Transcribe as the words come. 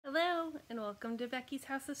and welcome to Becky's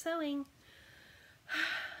House of Sewing.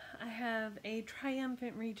 I have a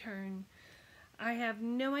triumphant return. I have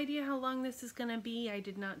no idea how long this is going to be. I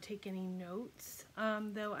did not take any notes,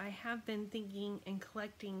 though I have been thinking and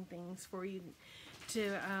collecting things for you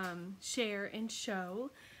to share and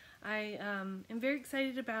show. I am very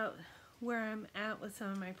excited about where I'm at with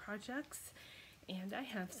some of my projects, and I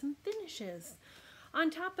have some finishes. On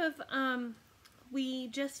top of, we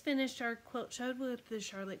just finished our quilt show with the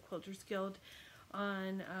Charlotte Quilters Guild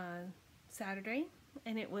on Saturday,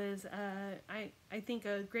 and it was, I think,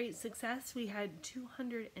 a great success. We had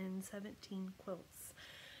 217 quilts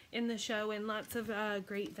in the show and lots of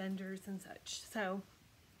great vendors and such. So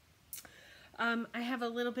I have a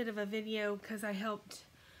little bit of a video because I helped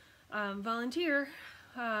volunteer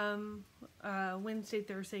Wednesday,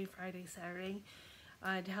 Thursday, Friday, Saturday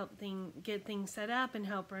to help get things set up and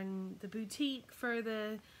help run the boutique for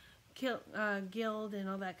the guild and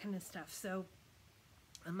all that kind of stuff. So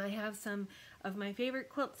I have some of my favorite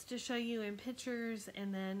quilts to show you in pictures,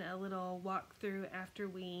 and then a little walkthrough after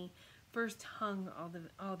we first hung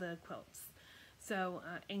all the quilts. So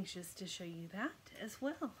anxious to show you that as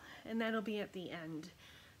well, and that'll be at the end.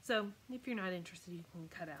 So if you're not interested, you can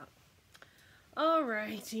cut out.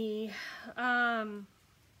 Alrighty,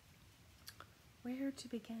 where to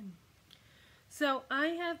begin? So I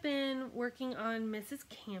have been working on Mrs.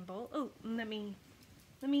 Campbell. Oh, let me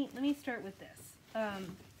start with this.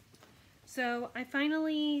 So I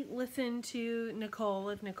finally listened to Nicole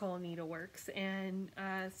of Nicole Needleworks and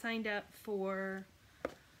signed up for,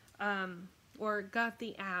 or got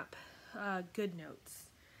the app Good Notes.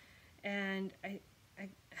 And I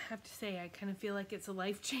have to say, I kind of feel like it's a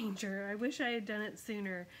life changer. I wish I had done it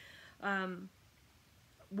sooner.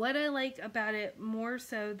 What I like about it more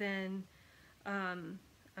so than I'm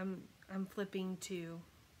flipping to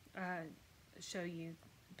show you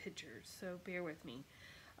pictures, so bear with me.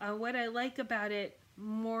 What I like about it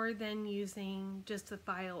more than using just the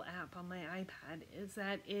file app on my iPad is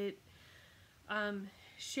that it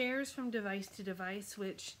shares from device to device,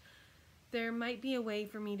 which there might be a way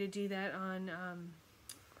for me to do that on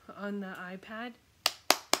the iPad.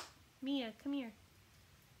 Mia, come here.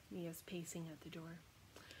 Mia's pacing at the door.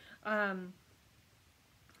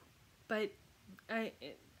 But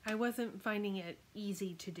I wasn't finding it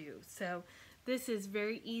easy to do. So this is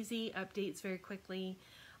very easy, updates very quickly.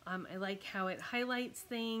 I like how it highlights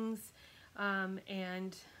things.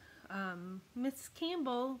 And Miss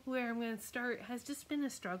Campbell, where I'm going to start, has just been a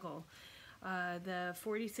struggle. The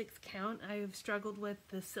 46 count I have struggled with.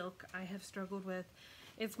 The silk I have struggled with.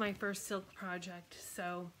 It's my first silk project,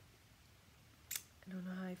 so I don't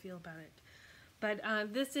know how I feel about it. But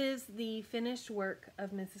this is the finished work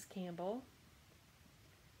of Mrs. Campbell.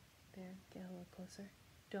 There, get a little closer.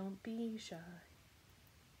 Don't be shy.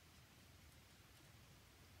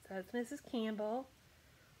 So that's Mrs. Campbell,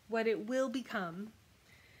 what it will become.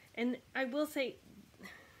 And I will say,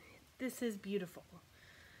 this is beautiful.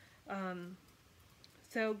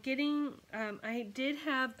 So getting, I did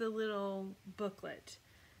have the little booklet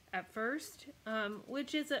at first,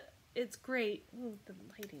 which is it's great. Ooh, the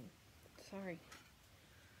lighting. Sorry.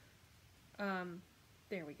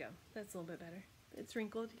 There we go. That's a little bit better. It's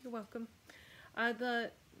wrinkled. You're welcome.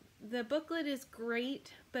 The booklet is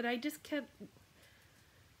great, but I just kept,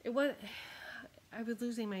 I was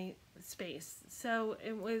losing my space. So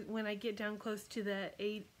it was, when I get down close to the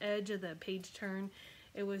edge of the page turn,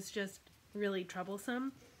 it was just really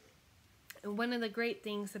troublesome. And one of the great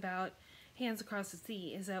things about Hands Across the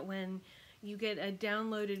Sea is that when you get a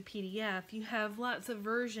downloaded PDF, you have lots of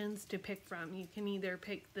versions to pick from. You can either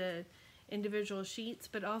pick the individual sheets,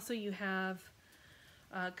 but also you have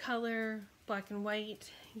color, black and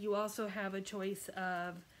white. You also have a choice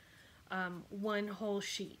of one whole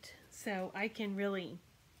sheet. So I can really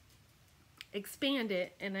expand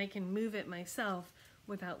it and I can move it myself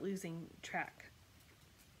without losing track.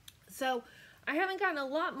 So I haven't gotten a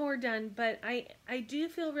lot more done, but I do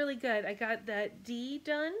feel really good. I got that D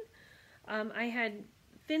done. I had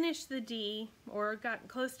finished the D, or got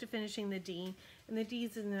close to finishing the D, and the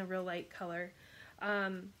D's in a real light color.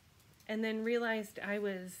 And then realized I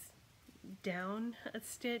was down a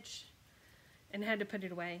stitch and had to put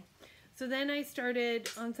it away. So then I started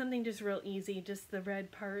on something just real easy, just the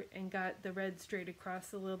red part, and got the red straight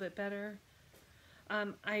across a little bit better.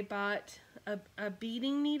 I bought a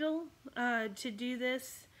beading needle to do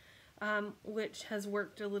this, which has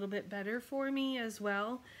worked a little bit better for me as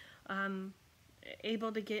well.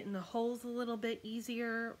 Able to get in the holes a little bit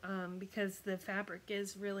easier because the fabric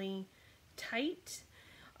is really tight,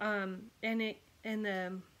 and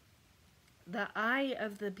the eye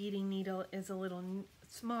of the beading needle is a little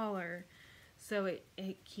smaller so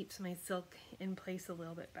it keeps my silk in place a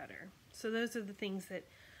little bit better. So those are the things that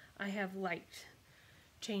I have liked.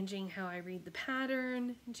 Changing how I read the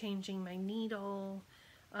pattern, changing my needle,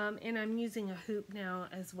 and I'm using a hoop now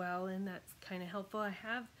as well, and that's kind of helpful. I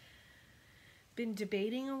have been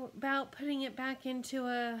debating about putting it back into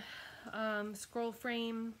a scroll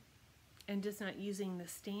frame and just not using the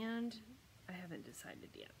stand. I haven't decided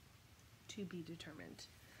yet. To be determined.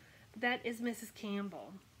 That is Mrs.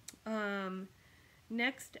 Campbell.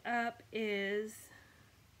 Next up is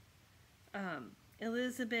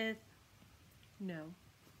Elizabeth. No.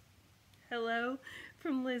 Hello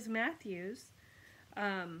from Liz Matthews.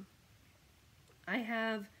 I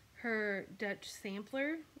have her Dutch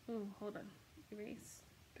sampler. Oh, hold on. Erase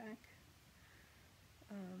back.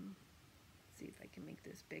 See if I can make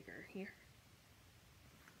this bigger here.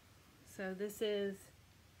 So this is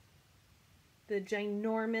the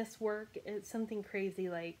ginormous work. It's something crazy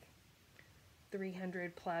like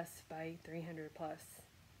 300 plus by 300 plus.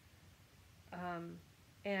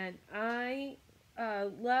 And I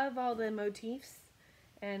love all the motifs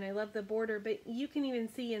and I love the border, but you can even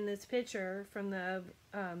see in this picture from the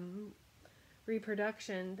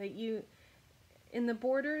reproduction that in the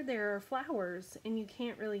border there are flowers and you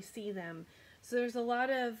can't really see them. So there's a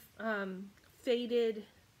lot of faded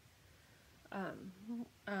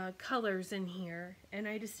colors in here, and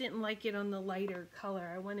I just didn't like it on the lighter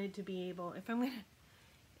color. I wanted to be able, if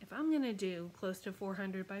I'm gonna do close to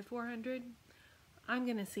 400 by 400, I'm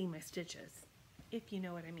gonna see my stitches, if you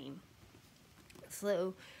know what I mean.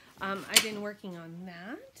 So I've been working on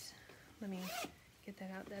that. Let me get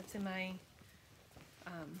that out. That's in my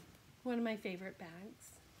one of my favorite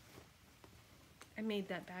bags. I made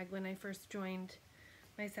that bag when I first joined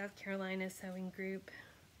my South Carolina sewing group,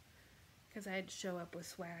 because I had to show up with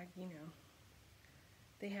swag, you know.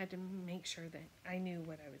 They had to make sure that I knew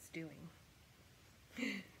what I was doing.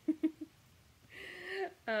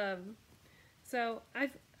 So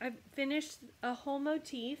I've finished a whole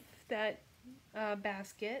motif, that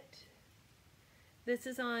basket. This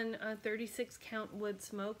is on 36 count wood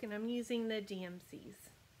smoke, and I'm using the DMCs.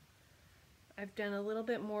 I've done a little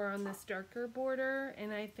bit more on this darker border,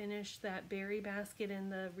 and I finished that berry basket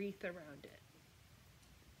and the wreath around it.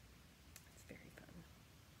 It's very fun.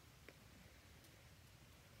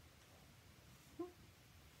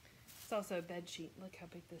 It's also a bed sheet. Look how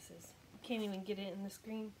big this is. Can't even get it in the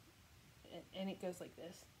screen, and it goes like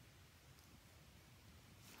this.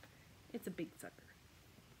 It's a big sucker.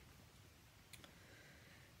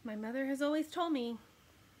 My mother has always told me,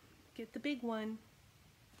 get the big one.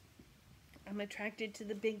 I'm attracted to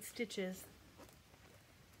the big stitches.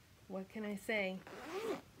 What can I say?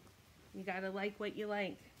 You gotta like what you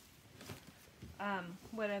like.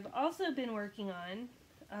 What I've also been working on,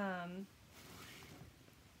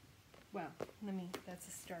 well, that's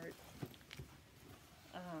a start.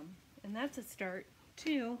 And that's a start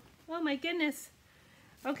too. Oh my goodness.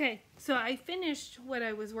 Okay, so I finished what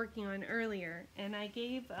I was working on earlier, and I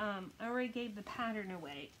already gave the pattern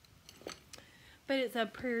away. But it's a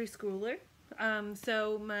prairie schooler.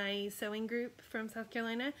 So my sewing group from South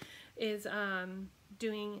Carolina is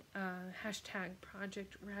doing hashtag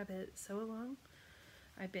Project Rabbit Sew Along.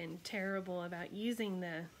 I've been terrible about using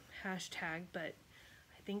the hashtag, but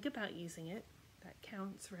I think about using it. That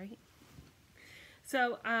counts, right?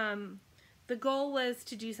 So the goal was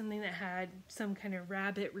to do something that had some kind of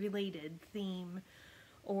rabbit related theme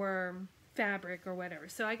or fabric or whatever.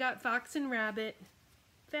 So I got fox and rabbit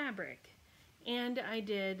fabric. And I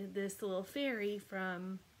did this little fairy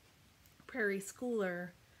from Prairie Schooler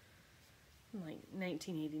in like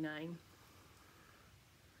 1989.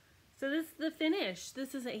 So this is the finish.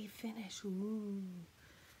 This is a finish. Ooh.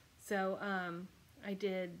 So I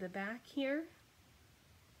did the back here.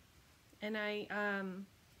 And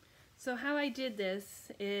so how I did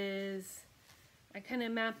this is I kind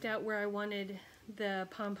of mapped out where I wanted the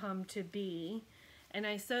pom-pom to be. And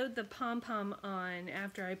I sewed the pom-pom on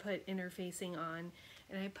after I put interfacing on,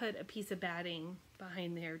 and I put a piece of batting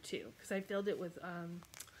behind there too, because I filled it with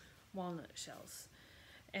walnut shells.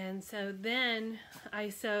 And so then I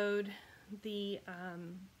sewed the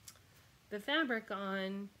fabric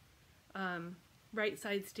on right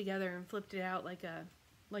sides together and flipped it out like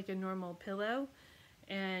a normal pillow,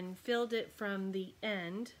 and filled it from the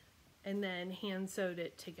end, and then hand sewed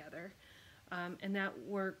it together. And that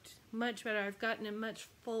worked much better. I've gotten it much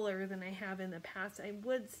fuller than I have in the past. I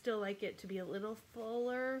would still like it to be a little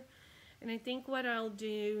fuller. And I think what I'll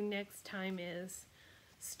do next time is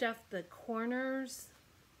stuff the corners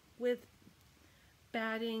with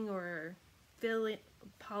batting or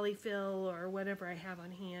polyfill or whatever I have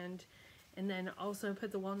on hand, and then also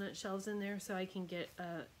put the walnut shelves in there so I can get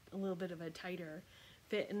a little bit of a tighter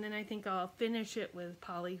fit. And then I think I'll finish it with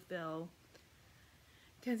polyfill,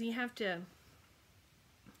 because you have to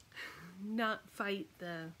not fight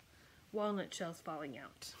the walnut shells falling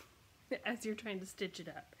out as you're trying to stitch it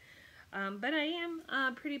up. But I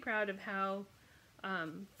am pretty proud of how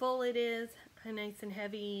full it is, nice and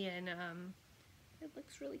heavy, and it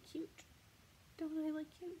looks really cute. Don't I look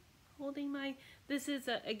cute? Holding my, this is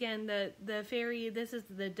again the fairy, this is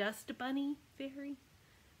the dust bunny fairy,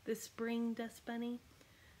 the spring dust bunny.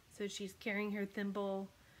 So she's carrying her thimble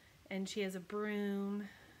and she has a broom.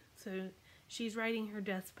 So she's riding her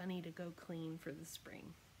dust bunny to go clean for the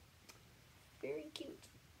spring. Very cute.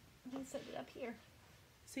 I'm gonna set it up here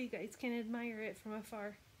so you guys can admire it from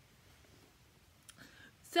afar.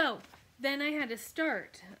 So then I had to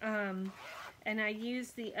start, and I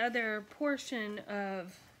used the other portion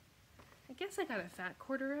of, I guess I got a fat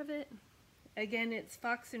quarter of it. Again, it's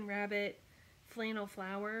Fox and Rabbit flannel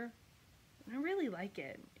flower. I really like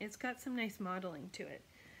it. It's got some nice modeling to it.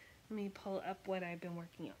 Let me pull up what I've been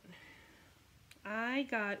working on. I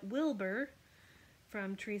got Wilbur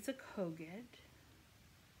from Teresa Kogut.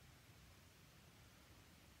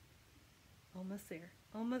 Almost there.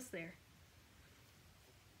 Almost there.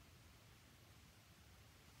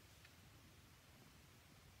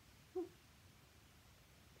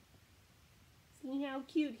 See how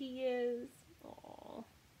cute he is. Aww.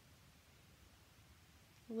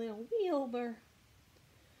 Little Wilbur.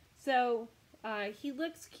 So, he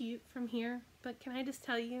looks cute from here, but can I just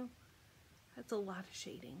tell you, that's a lot of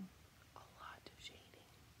shading. A lot of shading.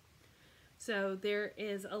 So there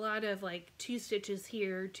is a lot of like 2 stitches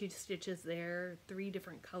here, 2 stitches there, 3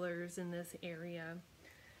 different colors in this area.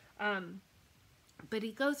 But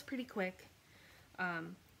he goes pretty quick.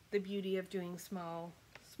 The beauty of doing small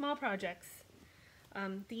projects.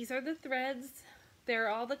 These are the threads. They're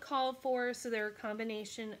all the called for, so they're a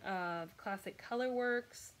combination of Classic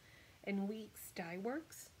Colorworks and Weeks Dye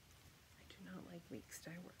Works. I do not like Weeks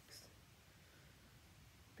Dye Works.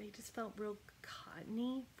 They just felt real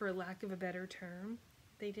cottony, for lack of a better term.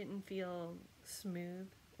 They didn't feel smooth,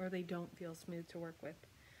 or they don't feel smooth to work with.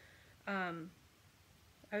 I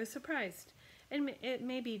was surprised. And it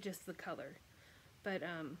may be just the color, but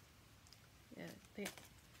yeah, they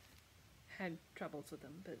had troubles with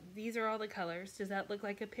them. But these are all the colors. Does that look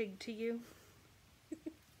like a pig to you?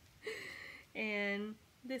 And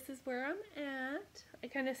this is where I'm at. I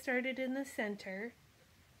kind of started in the center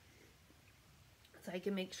so I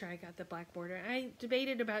can make sure I got the black border. I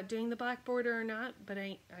debated about doing the black border or not, but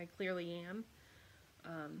I clearly am.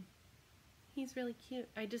 He's really cute.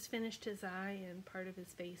 I just finished his eye and part of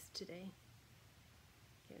his face today.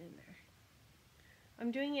 Get in there.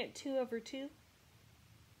 I'm doing it 2/2.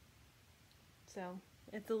 So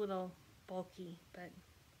it's a little bulky, but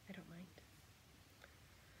I don't mind.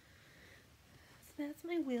 So that's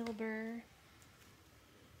my Wilbur.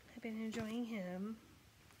 I've been enjoying him.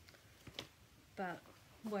 But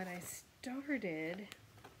what I started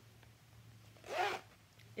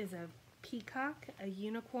is a peacock, a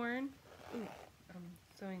unicorn. Ooh, I'm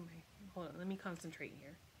sewing my, hold on, let me concentrate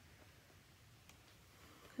here.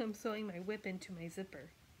 I'm sewing my whip into my zipper.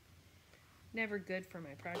 Never good for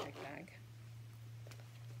my project bag.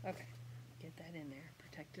 Okay, get that in there.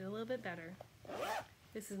 Protect it a little bit better.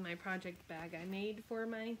 This is my project bag I made for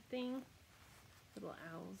my thing. Little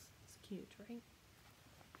owls. It's cute, right?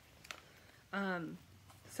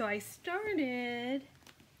 So I started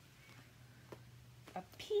a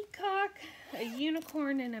peacock, a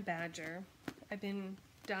unicorn, and a badger. I've been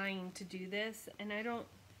dying to do this, and I don't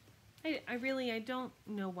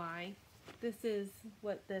know why. This is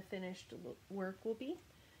what the finished work will be.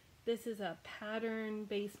 This is a pattern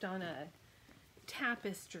based on a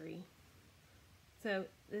tapestry. So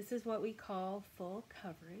this is what we call full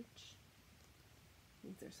coverage.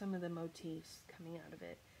 These are some of the motifs coming out of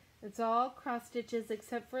it. It's all cross stitches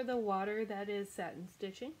except for the water, that is satin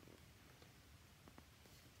stitching.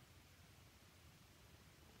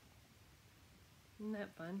 Isn't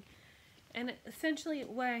that fun? And essentially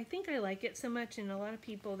why I think I like it so much, and a lot of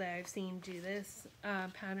people that I've seen do this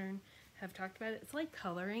pattern have talked about it, it's like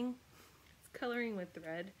coloring. It's coloring with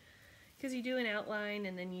thread. Because you do an outline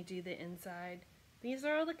and then you do the inside. These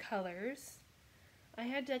are all the colors. I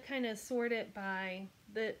had to kind of sort it by,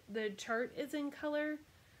 the chart is in color,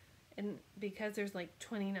 and because there's like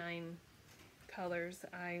 29 colors,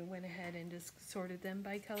 I went ahead and just sorted them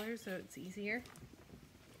by color so it's easier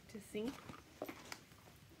to see.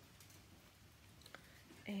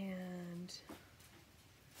 And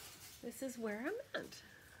this is where I'm at.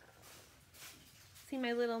 See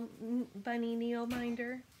my little bunny needle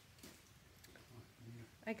minder?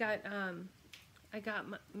 I got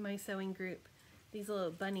my sewing group these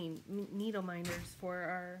little bunny needle minders for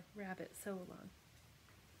our rabbit sew along.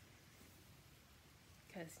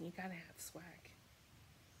 Because you gotta have swag.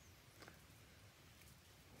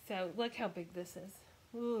 So look how big this is.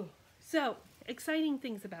 Ooh. So exciting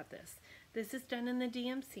things about this. This is done in the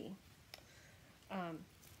DMC.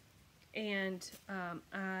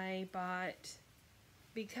 I bought,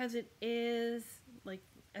 because it is like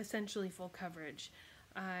essentially full coverage,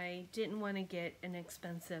 I didn't want to get an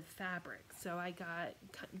expensive fabric. So I got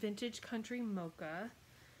vintage country mocha,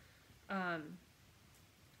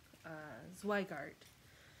 Zweigart,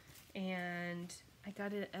 and I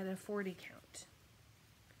got it at a 40 count.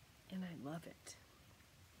 And I love it.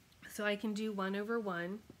 So I can do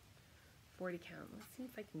 1/1, 40 count. Let's see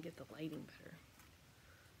if I can get the lighting better.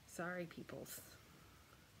 Sorry, peoples.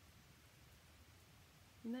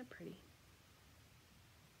 Isn't that pretty?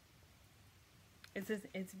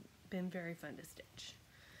 It's been very fun to stitch.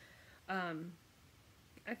 I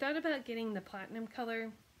thought about getting the platinum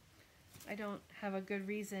color. I don't have a good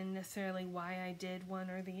reason necessarily why I did one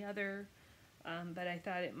or the other, but I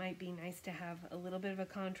thought it might be nice to have a little bit of a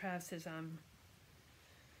contrast as I'm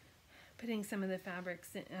putting some of the fabrics,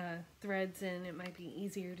 threads in. It might be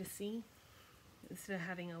easier to see instead of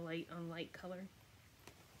having a light on light color.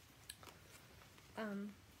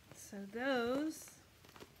 So those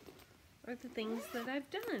are the things that I've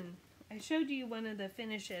done. I showed you one of the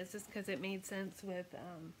finishes just because it made sense with,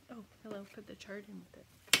 oh, hello, put the chart in with it.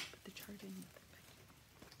 Put the chart in with it.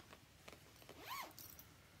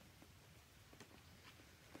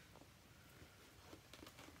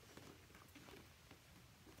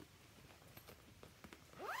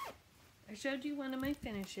 I showed you one of my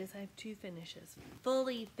finishes. I have two finishes.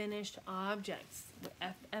 Fully finished objects. The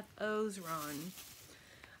FFOs Ron.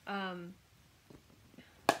 I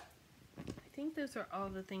think those are all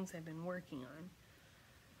the things I've been working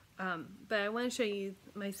on. But I want to show you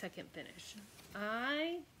my second finish.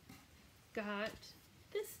 I got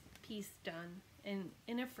this piece done in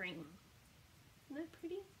a frame. Isn't that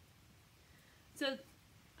pretty? So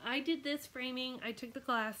I did this framing. I took the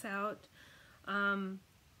glass out.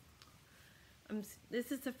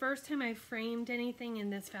 This is the first time I framed anything in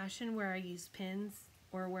this fashion where I used pins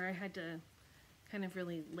or where I had to kind of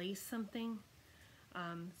really lace something.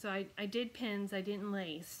 So I did pins, I didn't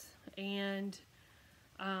lace, and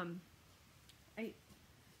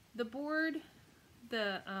the board,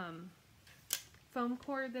 the foam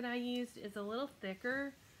cord that I used is a little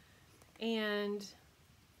thicker, and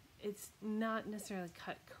it's not necessarily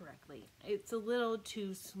cut correctly. It's a little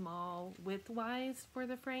too small width-wise for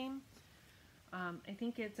the frame. I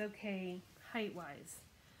think it's okay height-wise.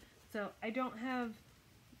 So I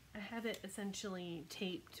have it essentially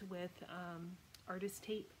taped with artist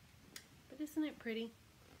tape, but isn't it pretty?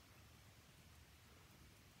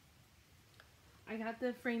 I got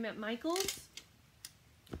the frame at Michael's.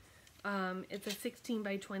 It's a 16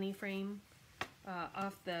 by 20 frame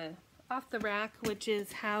off the rack, which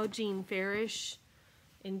is how Jean Farish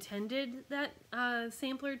intended that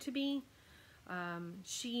sampler to be.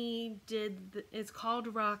 She did, it's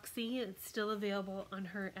called Roxy. It's still available on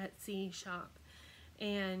her Etsy shop,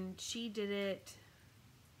 and she did it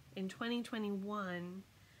in 2021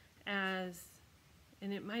 and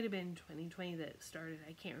it might have been 2020 that it started.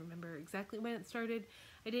 I can't remember exactly when it started.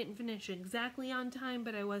 I didn't finish exactly on time,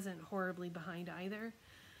 but I wasn't horribly behind either.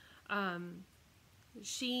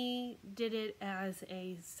 She did it as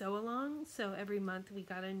a sew along, so every month we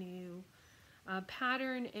got a new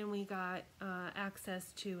pattern, and we got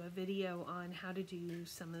access to a video on how to do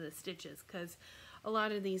some of the stitches, because a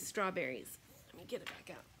lot of these strawberries, let me get it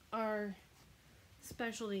back out, are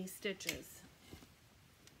specialty stitches.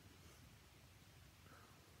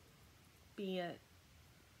 Be it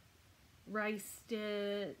rice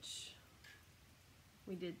stitch,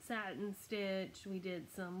 we did satin stitch, we did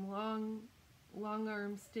some long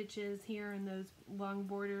arm stitches here and those long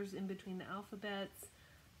borders in between the alphabets,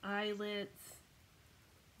 eyelets.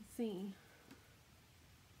 Let's see.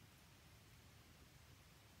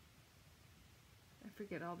 I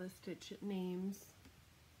forget all the stitch names.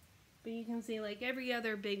 But you can see, like, every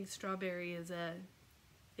other big strawberry is a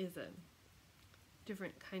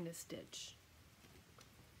different kind of stitch.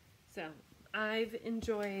 So I've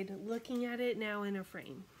enjoyed looking at it now in a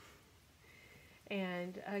frame.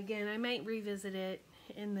 And again, I might revisit it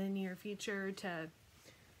in the near future to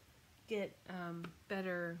get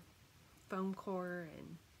better foam core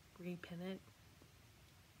and repin it.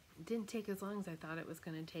 It didn't take as long as I thought it was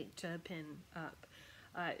going to take to pin up.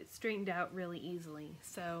 It straightened out really easily.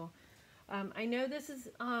 So I know this is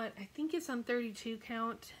on, I think it's on 32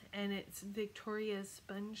 count, and it's Victoria's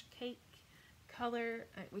sponge cake color,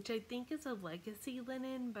 which I think is a legacy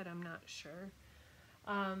linen, but I'm not sure.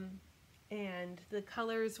 And the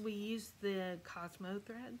colors, we used the Cosmo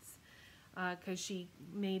threads because she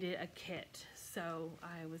made it a kit, so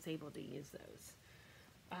I was able to use those.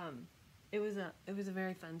 It was a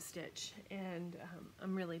very fun stitch, and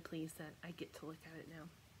I'm really pleased that I get to look at it now.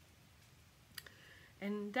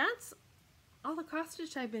 And that's all the cross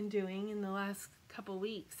stitch I've been doing in the last couple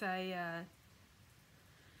weeks. I've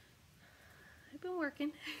been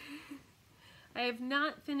working. I have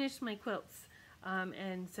not finished my quilts,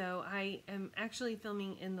 and so I am actually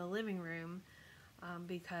filming in the living room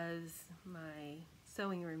because my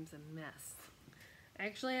sewing room's a mess. I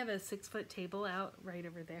actually have a 6-foot table out right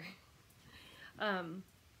over there,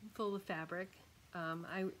 full of fabric.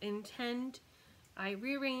 I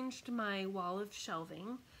rearranged my wall of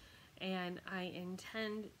shelving, and I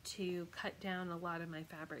intend to cut down a lot of my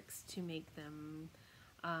fabrics to make them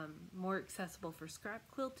more accessible for scrap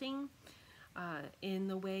quilting in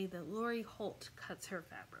the way that Lori Holt cuts her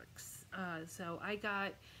fabrics.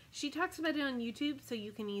 She talks about it on YouTube, so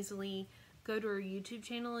you can easily go to her YouTube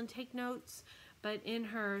channel and take notes. But in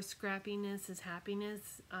her Scrappiness is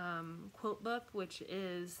Happiness quilt book, which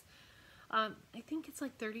is, I think it's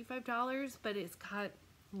like $35, but it's got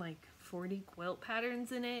like 40 quilt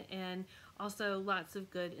patterns in it, and also lots of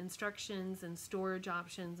good instructions and storage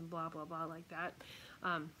options and blah blah blah like that.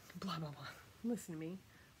 Blah blah blah. Listen to me.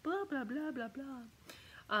 Blah blah blah blah blah.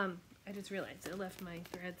 I just realized I left my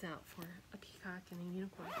threads out for a peacock and a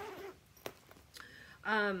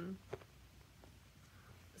unicorn.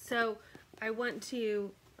 So I want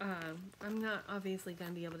to, I'm not obviously going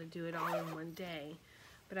to be able to do it all in one day,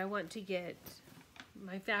 but I want to get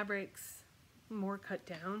my fabrics more cut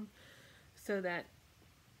down so that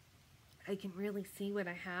I can really see what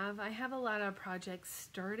I have. I have a lot of projects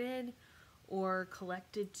started or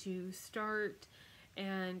collected to start,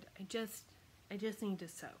 and I just need to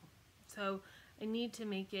sew. So I need to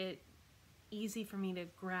make it easy for me to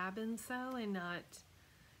grab and sew, and not,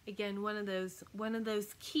 again, one of those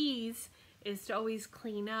keys is to always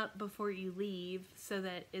clean up before you leave so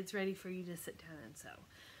that it's ready for you to sit down and sew.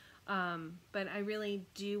 But I really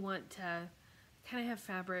do want to kind of have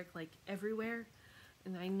fabric like everywhere,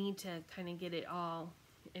 and I need to kind of get it all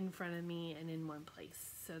in front of me and in one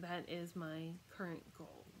place. So that is my current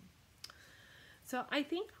goal. So I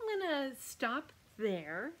think I'm gonna stop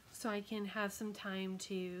there so I can have some time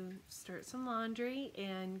to start some laundry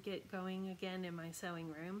and get going again in my sewing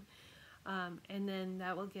room. And then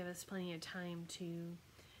that will give us plenty of time to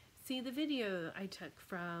see the video I took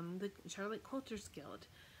from the Charlotte Quilters Guild.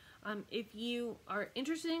 If you are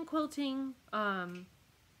interested in quilting,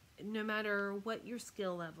 no matter what your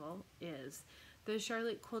skill level is, the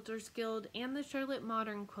Charlotte Quilters Guild and the Charlotte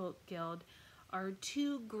Modern Quilt Guild are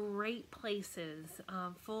two great places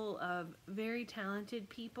full of very talented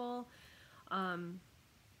people that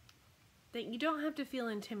you don't have to feel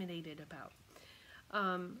intimidated about.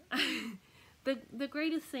 The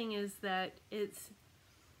greatest thing is that it's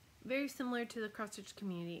very similar to the cross stitch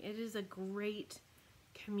community. It is a great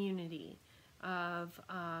community of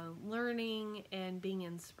learning and being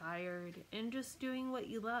inspired and just doing what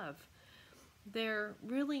you love. There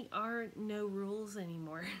really are no rules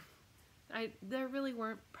anymore. There really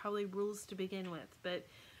weren't probably rules to begin with, but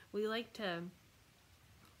we like to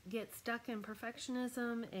get stuck in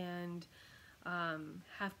perfectionism and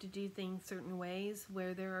have to do things certain ways,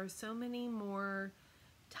 where there are so many more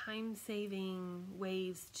time-saving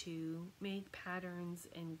ways to make patterns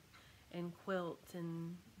and quilt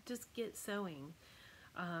and just get sewing.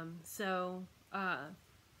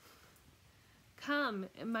 Come,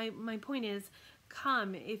 my point is,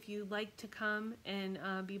 come if you like to come and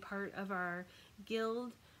be part of our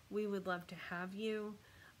guild. We would love to have you.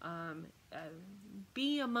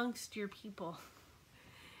 Be amongst your people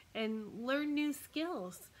and learn new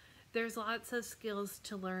skills. There's lots of skills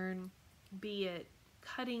to learn, be it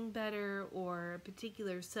cutting better or a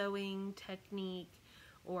particular sewing technique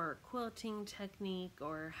or quilting technique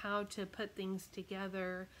or how to put things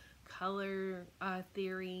together, color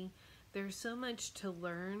theory. There's so much to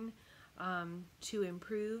learn to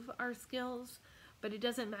improve our skills, but it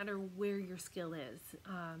doesn't matter where your skill is.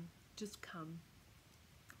 Just come.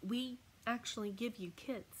 We actually give you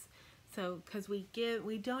kits. So, because we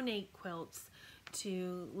donate quilts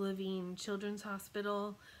to Levine Children's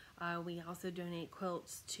Hospital. We also donate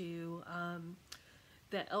quilts to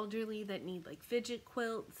the elderly that need like fidget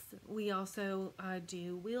quilts. We also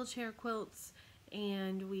do wheelchair quilts,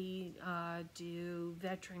 and we do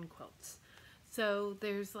veteran quilts. So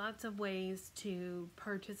there's lots of ways to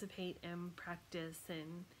participate and practice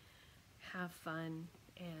and have fun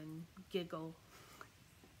and giggle,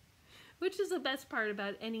 which is the best part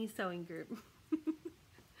about any sewing group.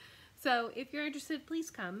 So if you're interested, please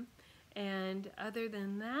come. And other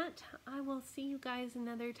than that, I will see you guys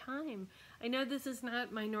another time. I know this is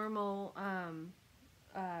not my normal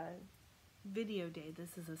video day.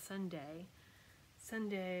 This is a Sunday.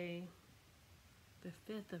 Sunday the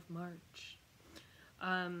 5th of March.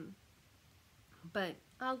 But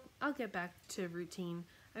I'll get back to routine.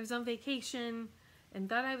 I was on vacation and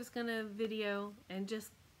thought I was gonna video and just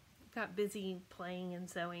got busy playing and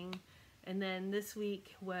sewing. And then this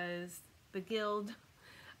week was the Guild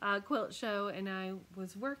quilt show, and I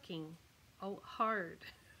was working hard.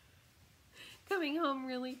 Coming home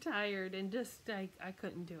really tired and just I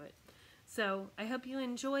couldn't do it. So I hope you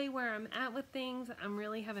enjoy where I'm at with things. I'm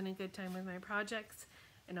really having a good time with my projects,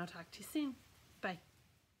 and I'll talk to you soon.